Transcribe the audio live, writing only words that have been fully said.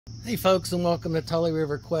Hey folks, and welcome to Tully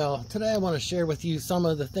River Quail. Today I want to share with you some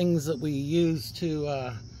of the things that we use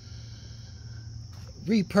to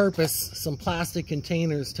repurpose some plastic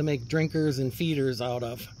containers to make drinkers and feeders out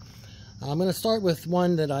of. I'm going to start with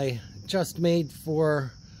one that I just made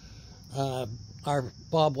for our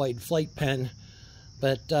Bobwhite flight pen,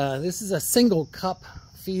 but this is a single cup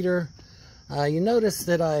feeder. You notice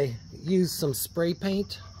that I use some spray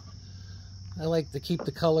paint. I like to keep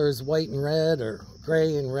the colors white and red or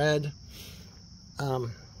gray and red.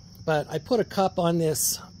 But I put a cup on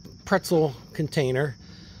this pretzel container,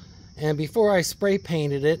 and before I spray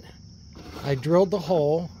painted it, I drilled the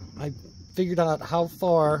hole. I figured out how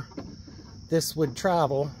far this would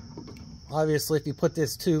travel. Obviously, if you put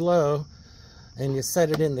this too low and you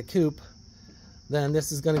set it in the coop, then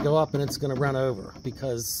this is going to go up and it's going to run over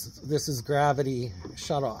because this is gravity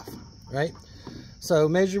shut off, right? So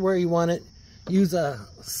measure where you want it. Use a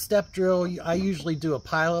step drill. I usually do a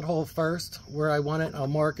pilot hole first where I want it. I'll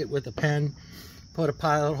mark it with a pen, put a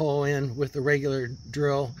pilot hole in with the regular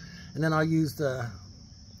drill, and then I'll use the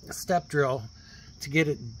step drill to get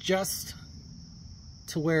it just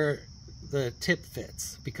to where the tip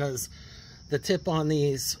fits, because the tip on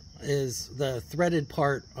these is the threaded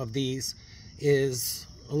part of these is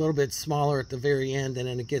a little bit smaller at the very end, and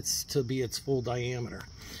then it gets to be its full diameter.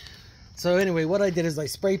 So anyway, what I did is I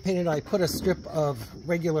spray painted. I put a strip of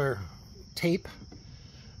regular tape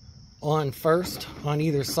on first on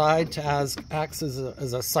either side to act as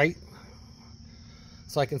a sight,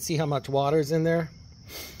 so I can see how much water's in there.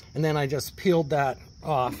 And then I just peeled that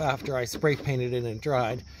off after I spray painted it and it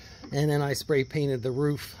dried. And then I spray painted the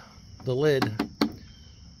roof, the lid,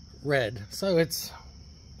 red. So it's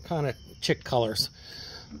kind of chick colors.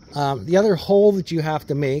 The other hole that you have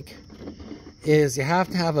to make is you have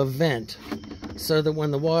to have a vent so that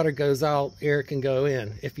when the water goes out, air can go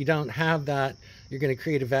in. If you don't have that, you're going to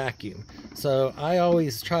create a vacuum. So I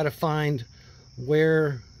always try to find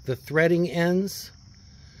where the threading ends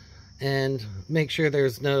and make sure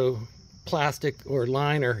there's no plastic or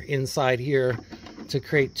liner inside here to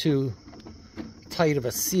create too tight of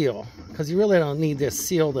a seal, because you really don't need this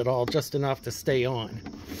sealed at all, just enough to stay on.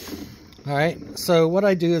 All right, so what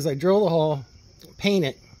I do is I drill the hole, paint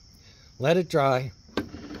it, let it dry,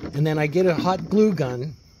 and then I get a hot glue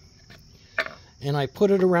gun and I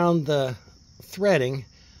put it around the threading.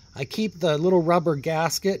 I keep the little rubber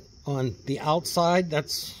gasket on the outside.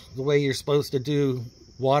 That's the way you're supposed to do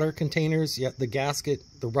water containers. Yet the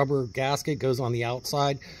rubber gasket goes on the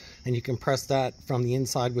outside, and you can press that from the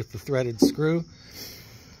inside with the threaded screw.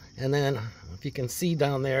 And then if you can see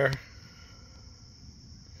down there,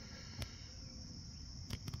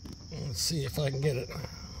 let's see if I can get it.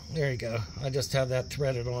 There you go. I just have that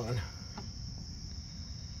threaded on.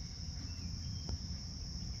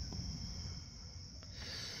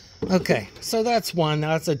 Okay, so that's one.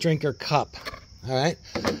 That's a drinker cup. All right.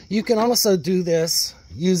 You can also do this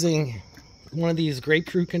using one of these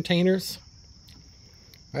grapefruit containers,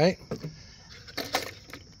 right?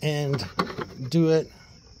 And do it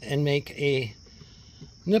and make a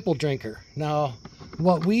nipple drinker. Now,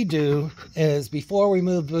 what we do is before we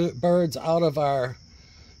move birds out of our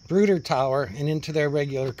brooder tower and into their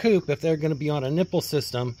regular coop, if they're going to be on a nipple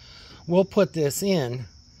system, we'll put this in.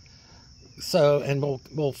 So, and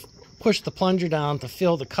we'll push the plunger down to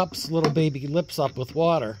fill the cup's little baby lips up with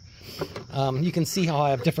water. You can see how I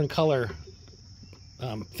have different color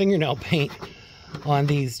fingernail paint on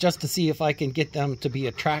these, just to see if I can get them to be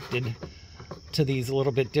attracted to these a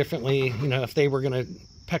little bit differently. You know, if they were going to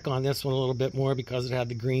peck on this one a little bit more because it had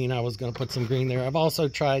the green, I was going to put some green there. I've also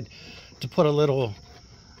tried to put a little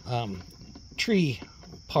tree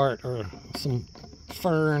part or some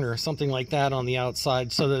fern or something like that on the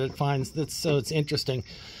outside so that it finds that, so it's interesting.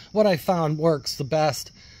 What I found works the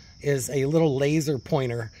best is a little laser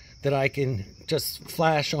pointer that I can just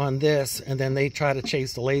flash on this, and then they try to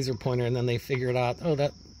chase the laser pointer, and then they figure it out. Oh,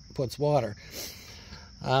 that puts water.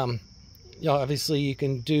 You know, obviously you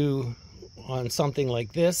can do on something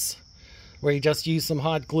like this where you just use some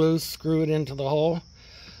hot glue, screw it into the hole.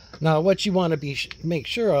 Now, what you want to make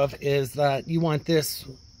sure of is that you want this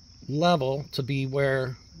level to be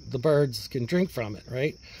where the birds can drink from it,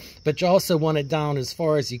 right? But you also want it down as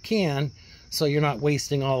far as you can so you're not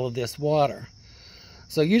wasting all of this water.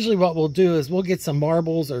 So usually what we'll do is we'll get some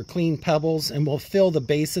marbles or clean pebbles and we'll fill the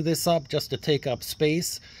base of this up just to take up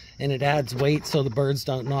space, and it adds weight so the birds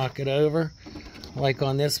don't knock it over. Like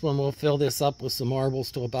on this one, we'll fill this up with some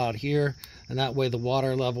marbles to about here, and that way the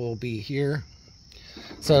water level will be here.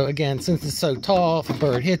 So again, since it's so tall, if a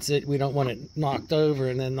bird hits it, we don't want it knocked over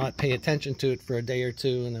and then not pay attention to it for a day or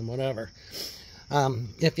two and then whatever.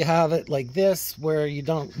 If you have it like this, where you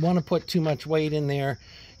don't want to put too much weight in there,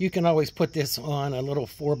 you can always put this on a little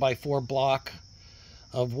 4x4 block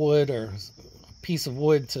of wood or a piece of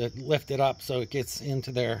wood to lift it up so it gets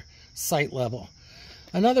into their sight level.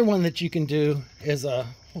 Another one that you can do is a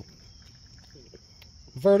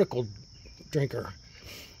vertical drinker,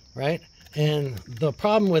 right? And the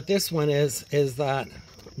problem with this one is that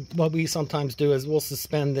what we sometimes do is we'll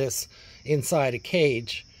suspend this inside a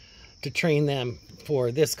cage to train them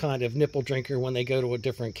for this kind of nipple drinker when they go to a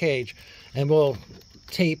different cage, and we'll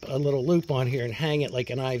tape a little loop on here and hang it like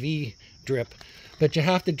an IV drip. But you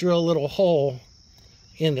have to drill a little hole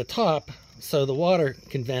in the top so the water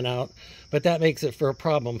can vent out, but that makes it for a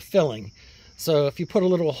problem filling. So if you put a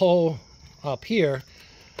little hole up here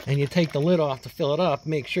and you take the lid off to fill it up,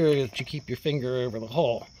 make sure that you keep your finger over the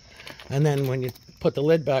hole, and then when you put the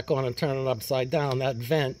lid back on and turn it upside down, that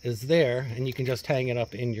vent is there and you can just hang it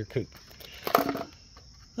up in your coop.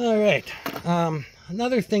 All right,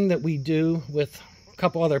 another thing that we do with a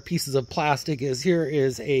couple other pieces of plastic is, here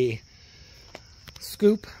is a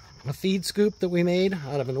scoop, a feed scoop that we made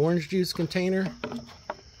out of an orange juice container.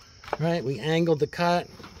 Right, we angled the cut,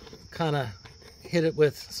 kind of hit it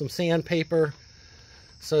with some sandpaper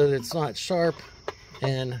so that it's not sharp,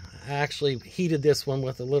 and I actually heated this one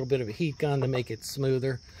with a little bit of a heat gun to make it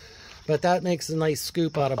smoother. But that makes a nice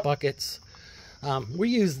scoop out of buckets. We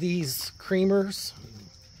use these creamer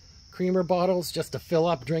bottles just to fill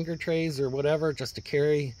up drinker trays or whatever, just to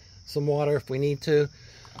carry some water if we need to.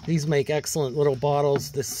 These make excellent little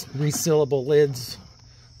bottles. This resealable lid's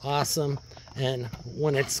awesome, and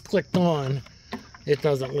when it's clicked on, it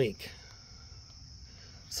doesn't leak.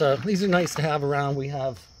 So these are nice to have around. We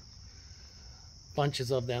have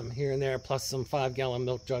bunches of them here and there, plus some 5-gallon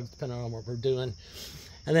milk jugs depending on what we're doing.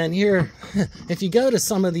 And then here, if you go to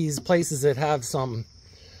some of these places that have some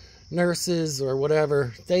nurses or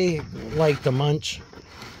whatever, they like to munch,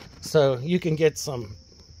 so you can get some,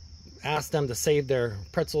 ask them to save their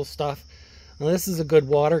pretzel stuff. Now, this is a good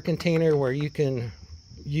water container where you can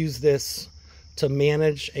use this to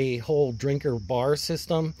manage a whole drinker bar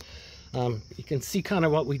system. You can see kind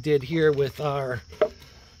of what we did here with our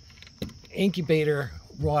incubator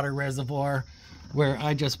water reservoir, where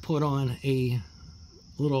I just put on a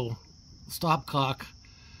little stopcock,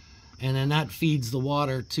 and then that feeds the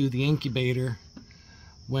water to the incubator.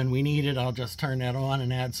 When we need it, I'll just turn that on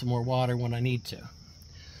and add some more water when I need to.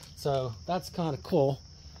 So that's kind of cool.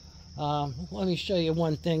 Let me show you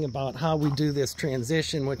one thing about how we do this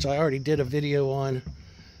transition, which I already did a video on.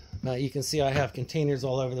 You can see I have containers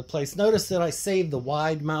all over the place. Notice that I saved the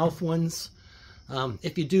wide mouth ones.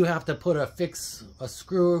 If you do have to put a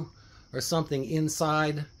screw or something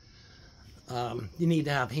inside, you need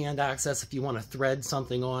to have hand access if you want to thread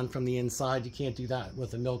something on from the inside. You can't do that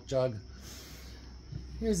with a milk jug.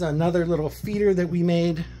 Here's another little feeder that we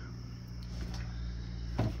made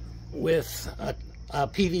with a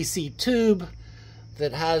PVC tube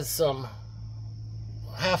that has some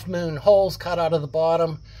half-moon holes cut out of the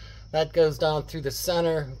bottom. That goes down through the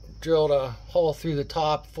center, drilled a hole through the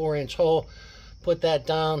top, 4-inch hole, put that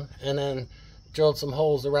down, and then drilled some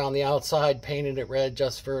holes around the outside, painted it red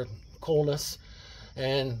just for coolness.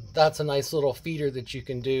 And that's a nice little feeder that you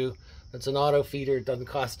can do. It's an auto feeder. It doesn't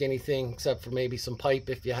cost you anything except for maybe some pipe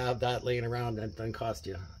if you have that laying around. That doesn't cost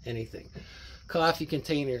you anything. Coffee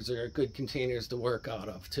containers are good containers to work out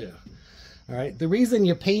of too. All right, the reason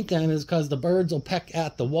you paint them is because the birds will peck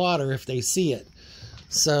at the water if they see it.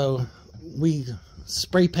 So we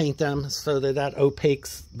spray paint them so that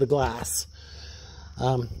opaques the glass.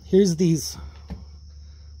 Here's these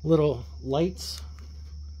little lights,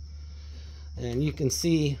 and you can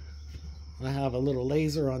see I have a little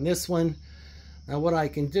laser on this one. Now what I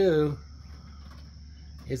can do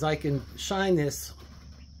is I can shine this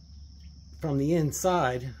from the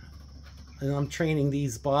inside, and I'm training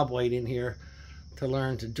these Bobwhite in here to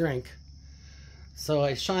learn to drink. So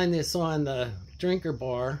I shine this on the drinker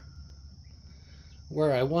bar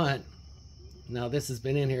where I want. Now this has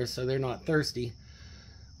been in here so they're not thirsty,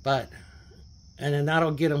 and then that'll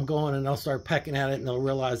get them going, and they'll start pecking at it, and they'll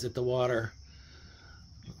realize that the water,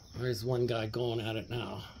 there's one guy going at it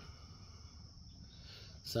now.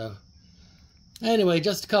 So anyway,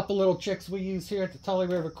 just a couple little tricks we use here at the Tully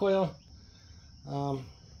River Quail.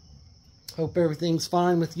 Hope everything's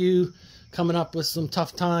fine with you. Coming up with some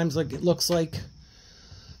tough times like it looks like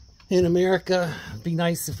in America. It'd be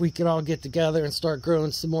nice if we could all get together and start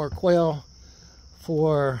growing some more quail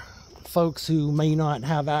for folks who may not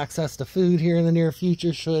have access to food here in the near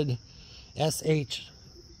future, should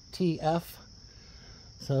SHTF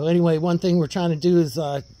So anyway, one thing we're trying to do is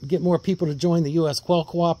get more people to join the U.S. Quail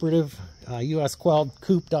Cooperative,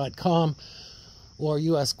 usquailcoop.com or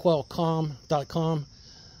usquailcom.com.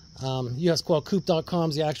 usquailcoop.com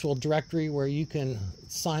is the actual directory where you can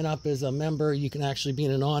sign up as a member. You can actually be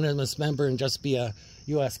an anonymous member and just be a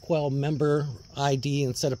U.S. Quail member ID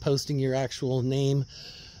instead of posting your actual name.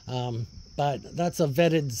 But that's a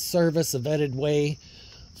vetted service, a vetted way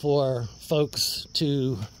for folks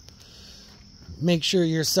to make sure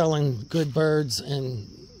you're selling good birds and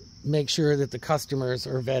make sure that the customers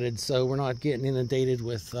are vetted, so we're not getting inundated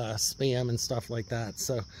with spam and stuff like that.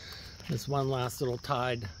 So this one last little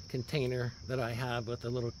tied container that I have with a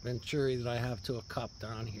little venturi that I have to a cup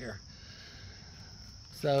down here.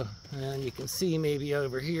 So, and you can see maybe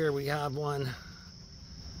over here we have one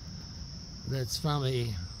that's from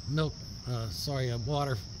a a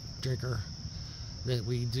water drinker that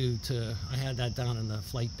we do to, I had that down in the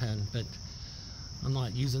flight pen, but I'm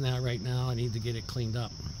not using that right now. I need to get it cleaned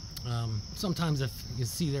up. Sometimes if you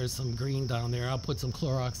see there's some green down there, I'll put some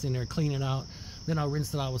Clorox in there, clean it out, then I'll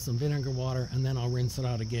rinse it out with some vinegar water, and then I'll rinse it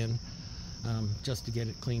out again just to get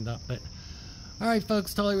it cleaned up. But all right,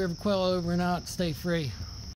 folks, Tully River Quail over and out. Stay free.